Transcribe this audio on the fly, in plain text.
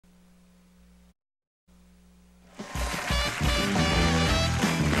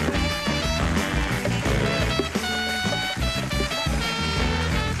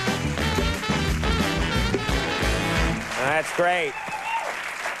That's great.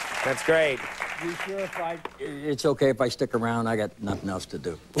 That's great. You sure it's okay if I stick around? I got nothing else to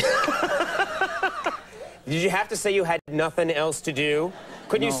do. Did you have to say you had nothing else to do?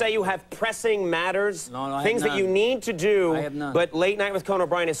 Couldn't you say you have pressing matters? No, things that you need to do, I have none. But Late Night with Conan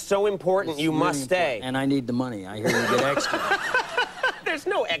O'Brien is so important, you must stay. And I need the money. I hear you get extra. There's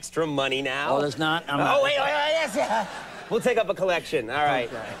no extra money now. Oh, there's not? Oh, wait, yes. We'll take up a collection. All right.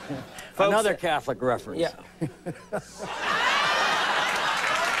 Okay. Folks, another Catholic reference. Yeah.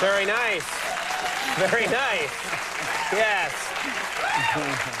 Very nice. Very nice. Yes.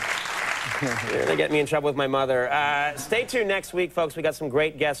 You're gonna get me in trouble with my mother. Stay tuned next week, folks. We got some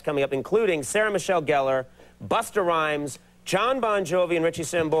great guests coming up, including Sarah Michelle Gellar, Busta Rhymes, John Bon Jovi and Richie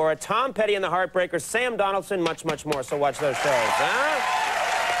Sambora, Tom Petty and the Heartbreakers, Sam Donaldson, much, much more. So watch those shows, huh?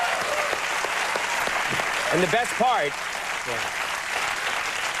 And the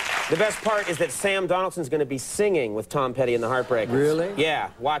best part is that Sam Donaldson's going to be singing with Tom Petty and the Heartbreakers. Really? Yeah,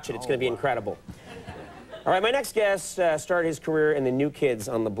 watch it. It's going to be incredible. All right, my next guest started his career in the New Kids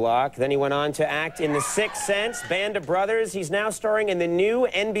on the Block. Then he went on to act in The Sixth Sense, Band of Brothers. He's now starring in the new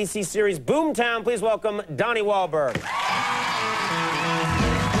NBC series Boomtown. Please welcome Donnie Wahlberg.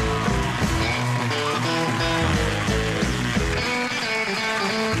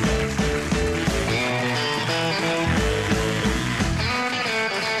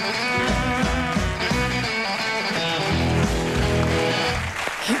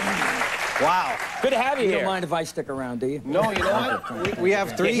 Wow. Good to have you You here. don't mind if I stick around, do you? No, you know what? We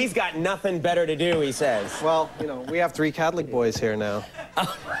have three. Yeah, he's got nothing better to do, he says. Well, you know, we have three Catholic boys here now.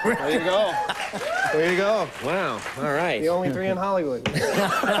 There you go. There you go. Wow. All right. The only three in Hollywood.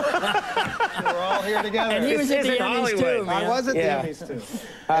 We're all here together. And he was at the Emmys too, man. I was at the Emmys too.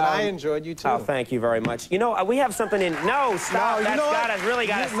 And I enjoyed you too. Oh, thank you very much. You know, we have something in... No, stop. No, That's really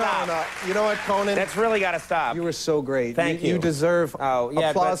got to stop. No. You know what, Conan? That's really got to stop. You were so great. Thank you. You deserve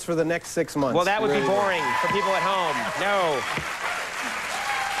applause but- for the next 6 months. Well, that would be boring for people at home. No.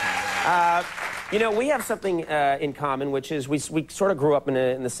 You know, we have something in common, which is we sort of grew up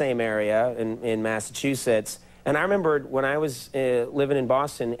in the same area in Massachusetts. And I remembered when I was living in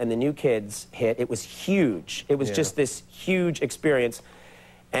Boston and the New Kids hit, it was huge. It was just this huge experience.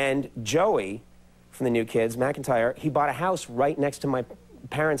 And Joey from the New Kids, McIntyre, he bought a house right next to my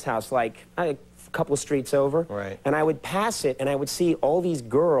parents' house, like a couple of streets over. Right. And I would pass it and I would see all these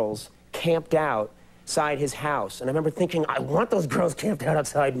girls camped out outside his house. And I remember thinking, I want those girls camped out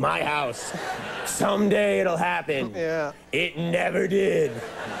outside my house. Someday it'll happen. Yeah. It never did.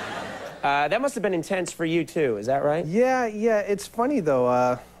 That must have been intense for you, too. Is that right? Yeah. It's funny,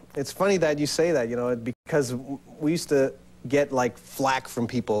 though. It's funny that you say that, you know, because we used to get, like, flack from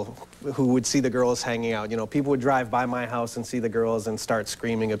people who would see the girls hanging out. You know, people would drive by my house and see the girls and start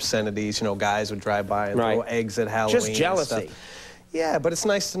screaming obscenities. You know, guys would drive by and throw eggs at Halloween. Just jealousy. And stuff. Yeah, but it's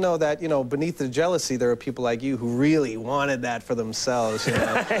nice to know that, you know, beneath the jealousy, there are people like you who really wanted that for themselves, you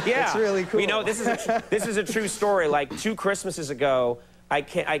know? Yeah. It's really cool. You know, this is a true story. Like, 2 Christmases ago,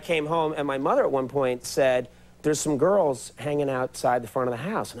 I came home, and my mother at one point said, there's some girls hanging outside the front of the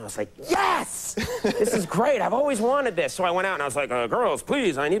house. And I was like, yes! This is great. I've always wanted this. So I went out, and I was like, girls,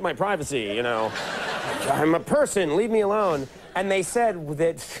 please, I need my privacy, you know. I'm a person. Leave me alone. And they said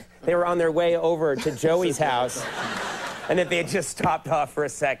that they were on their way over to Joey's house. And that they had just stopped off for a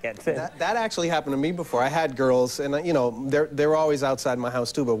second. That actually happened to me before. I had girls, and you know, they were always outside my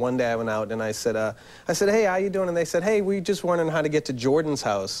house too. But one day I went out and I said, "Hey, how you doing?" And they said, "Hey, we just wondering how to get to Jordan's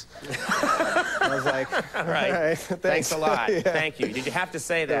house." I was like, "All right, thanks a lot, Yeah. Thank you." Did you have to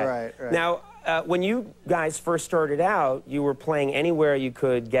say that? Right. Now, when you guys first started out, you were playing anywhere you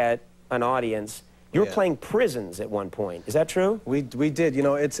could get an audience. You were playing prisons at one point. Is that true? We did. You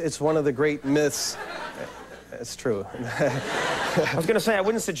know, it's one of the great myths. It's true. I was going to say, I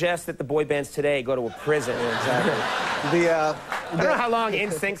wouldn't suggest that the boy bands today go to a prison. Exactly. I don't know how long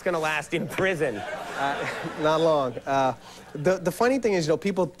NSYNC's going to last in prison. Not long. The funny thing is, you know,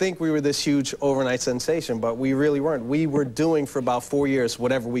 people think we were this huge overnight sensation, but we really weren't. We were doing for about 4 years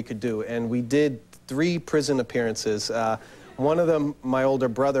whatever we could do, and we did 3 prison appearances. One of them, my older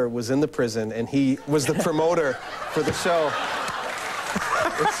brother, was in the prison, and he was the promoter for the show.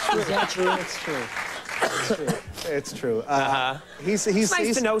 It's true. Is that true? It's true. It's true. It's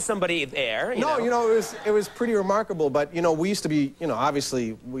nice to know somebody there. You know, it was pretty remarkable. But you know, we used to be, you know,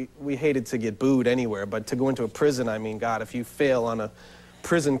 obviously we hated to get booed anywhere, but to go into a prison, I mean, God, if you fail on a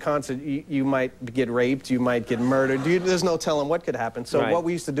prison concert, you might get raped, you might get murdered. There's no telling what could happen. So what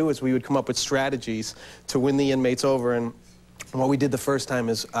we used to do is we would come up with strategies to win the inmates over. And what we did the first time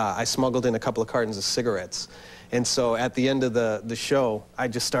is I smuggled in a couple of cartons of cigarettes. And so at the end of the show, I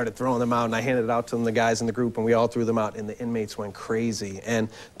just started throwing them out, and I handed it out to the guys in the group, and we all threw them out, and the inmates went crazy. And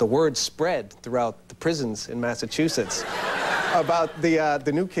the word spread throughout the prisons in Massachusetts about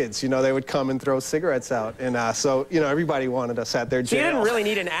the new kids. You know, they would come and throw cigarettes out. And so, you know, everybody wanted us at their jail. So you didn't really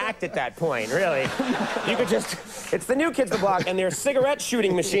need an act at that point, really. You could just, it's the new kids on the block, and they're cigarette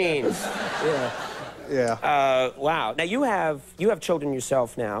shooting machines. Yeah. Yeah. Wow. Now you have children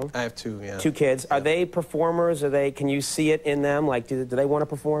yourself now. I have two, yeah. Two kids. Are they performers? Are they? Can you see it in them? Like, do they want to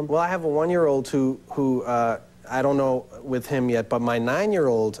perform? Well, I have a 1-year-old who I don't know with him yet, but my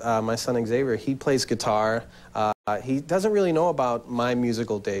 9-year-old, my son Xavier, he plays guitar. He doesn't really know about my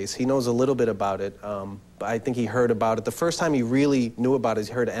musical days. He knows a little bit about it. But I think he heard about it. The first time he really knew about it,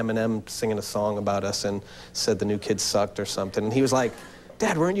 he heard Eminem singing a song about us and said the new kids sucked or something. And he was like,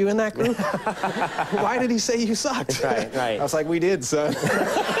 Dad, weren't you in that group? Why did he say you sucked? Right, right. I was like, we did, son. No,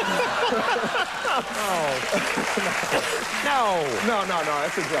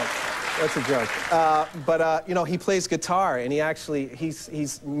 that's a joke. That's a joke. But you know, he plays guitar, and he actually,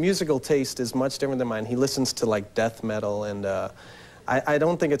 his musical taste is much different than mine. He listens to, like, death metal, and I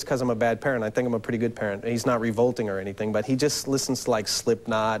don't think it's because I'm a bad parent. I think I'm a pretty good parent. He's not revolting or anything, but he just listens to, like,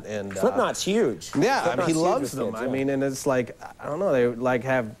 Slipknot and... Slipknot's huge. Yeah, Slipknot's he loves them. kids, yeah. I mean, and it's like, I don't know, they, like,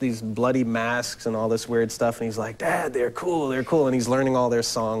 have these bloody masks and all this weird stuff, and he's like, Dad, they're cool, and he's learning all their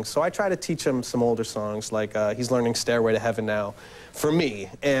songs. So I try to teach him some older songs, like, he's learning Stairway to Heaven now, for me,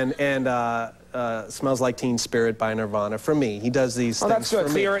 and Smells Like Teen Spirit by Nirvana, for me. He does these things that's good. for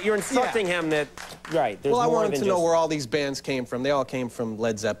So me. you're instructing him that, right, there's well, I more wanted than to know just... where all these bands came from. They all came from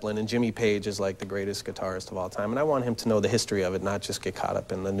Led Zeppelin, and Jimmy Page is like the greatest guitarist of all time. And I want him to know the history of it, not just get caught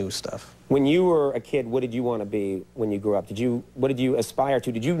up in the new stuff. When you were a kid, what did you want to be when you grew up? What did you aspire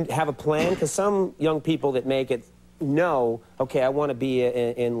to? Did you have a plan? Because some young people that make it know, okay, I want to be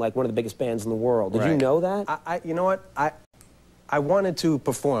in like one of the biggest bands in the world. Did you know that? You know what? I wanted to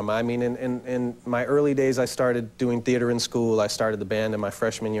perform. I mean, in my early days, I started doing theater in school. I started the band in my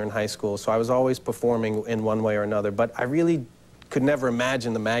freshman year in high school, so I was always performing in one way or another. But I really could never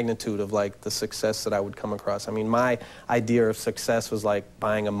imagine the magnitude of, like, the success that I would come across. I mean, my idea of success was like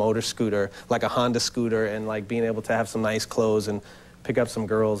buying a motor scooter, like a Honda scooter, and like being able to have some nice clothes and pick up some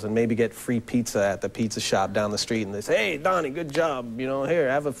girls and maybe get free pizza at the pizza shop down the street. And they say, hey, Donnie, good job. You know, here,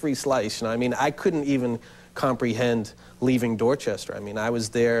 have a free slice. You know, I mean, I couldn't even comprehend leaving Dorchester. I mean, I was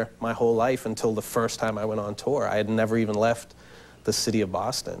there my whole life until the first time I went on tour. I had never even left the city of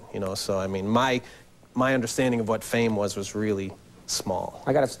Boston, you know, so I mean, my understanding of what fame was really small.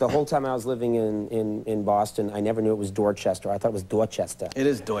 I got it. The whole time I was living in Boston, I never knew it was Dorchester. I thought it was Dorchester. It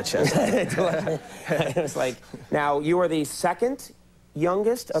is Dorchester. It was like, now, you are the second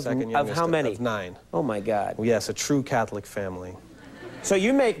youngest of how many? Of 9. Oh, my God. Yes, a true Catholic family. So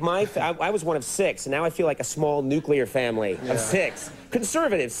you make I was one of 6, and now I feel like a small nuclear family of 6.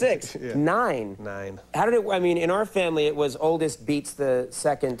 Conservative, 6. Yeah. 9. 9. How did it, I mean, in our family, it was oldest beats the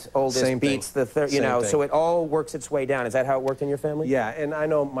second, oldest Same beats thing. the third, you Same know, thing. so it all works its way down. Is that how it worked in your family? Yeah, and I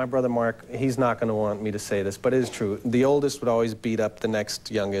know my brother Mark, he's not going to want me to say this, but it is true. The oldest would always beat up the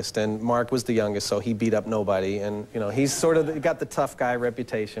next youngest, and Mark was the youngest, so he beat up nobody. And, you know, he's sort of got the tough guy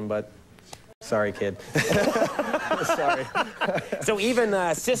reputation, but sorry, kid. Sorry. So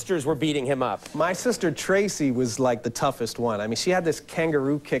even sisters were beating him up. My sister Tracy was like the toughest one. I mean, she had this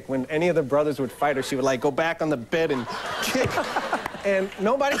kangaroo kick. When any of the brothers would fight her, she would like go back on the bed and kick. And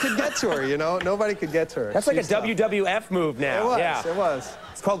nobody could get to her, you know? Nobody could get to her. That's like a WWF move now. It was, yeah. it was.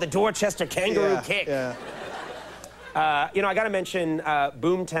 It's called the Dorchester Kangaroo Kick. Yeah. You know, I got to mention,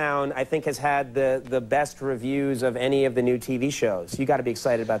 Boomtown, I think, has had the best reviews of any of the new TV shows. You got to be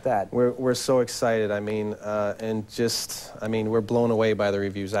excited about that. We're so excited. I mean, we're blown away by the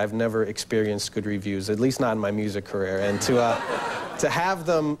reviews. I've never experienced good reviews, at least not in my music career. And to have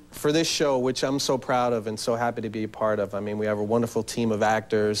them for this show, which I'm so proud of and so happy to be a part of. I mean, we have a wonderful team of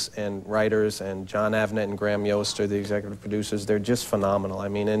actors and writers, and John Avnet and Graham Yost are the executive producers. They're just phenomenal. I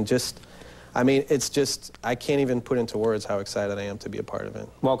mean, it's just, I can't even put into words how excited I am to be a part of it.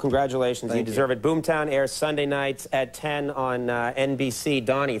 Well, congratulations. Thank you deserve it. Boomtown airs Sunday nights at 10 on NBC.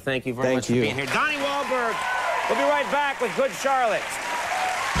 Donnie, thank you very much for being here. Donnie Wahlberg. We'll be right back with Good Charlotte.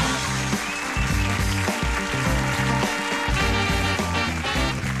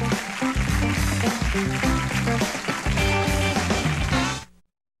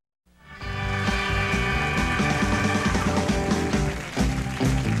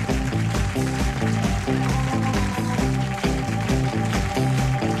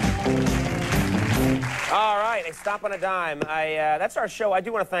 Stop on a dime. That's our show. I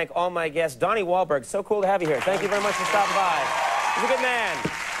do want to thank all my guests. Donnie Wahlberg, so cool to have you here. Thank you very much for stopping by. He's a good man.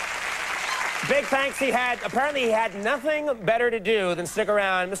 Big thanks apparently he had nothing better to do than stick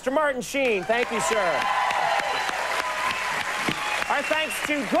around. Mr. Martin Sheen, thank you, sir. Our thanks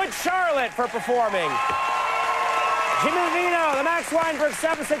to Good Charlotte for performing. Jimmy Vino, the Max Weinberg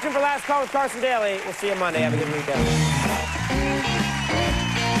Section for Last Call with Carson Daly. We'll see you Monday. Have a good weekend.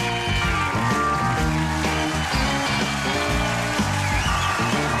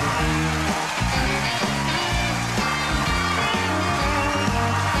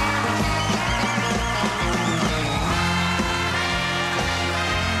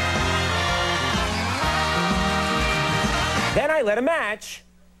 Then I lit a match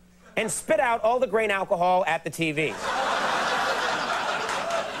and spit out all the grain alcohol at the TV.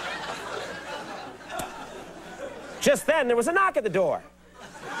 Just then, there was a knock at the door,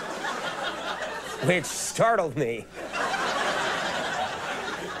 which startled me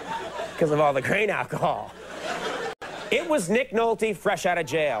because of all the grain alcohol. It was Nick Nolte, fresh out of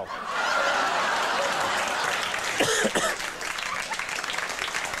jail.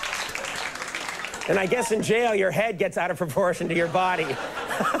 And I guess in jail, your head gets out of proportion to your body.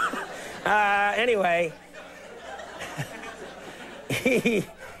 Anyway, he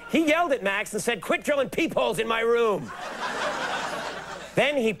yelled at Max and said, "Quit drilling peepholes in my room."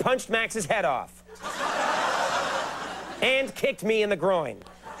 Then he punched Max's head off and kicked me in the groin.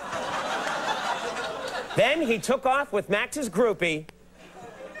 Then he took off with Max's groupie.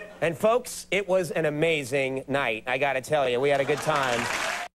 And folks, it was an amazing night. I gotta tell you, we had a good time.